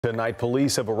Tonight,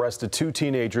 police have arrested two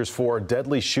teenagers for a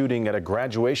deadly shooting at a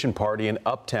graduation party in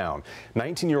Uptown.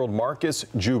 19-year-old Marcus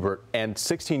Jubert and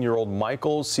 16-year-old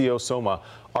Michael Siosoma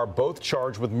are both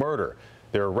charged with murder.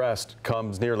 Their arrest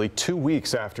comes nearly 2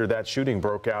 weeks after that shooting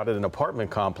broke out at an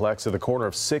apartment complex at the corner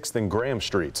of 6th and Graham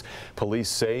Streets. Police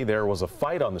say there was a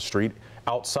fight on the street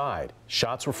outside.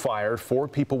 Shots were fired, 4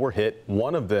 people were hit.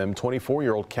 One of them,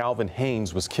 24-year-old Calvin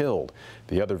Haynes, was killed.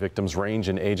 The other victims range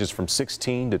in ages from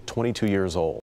 16 to 22 years old.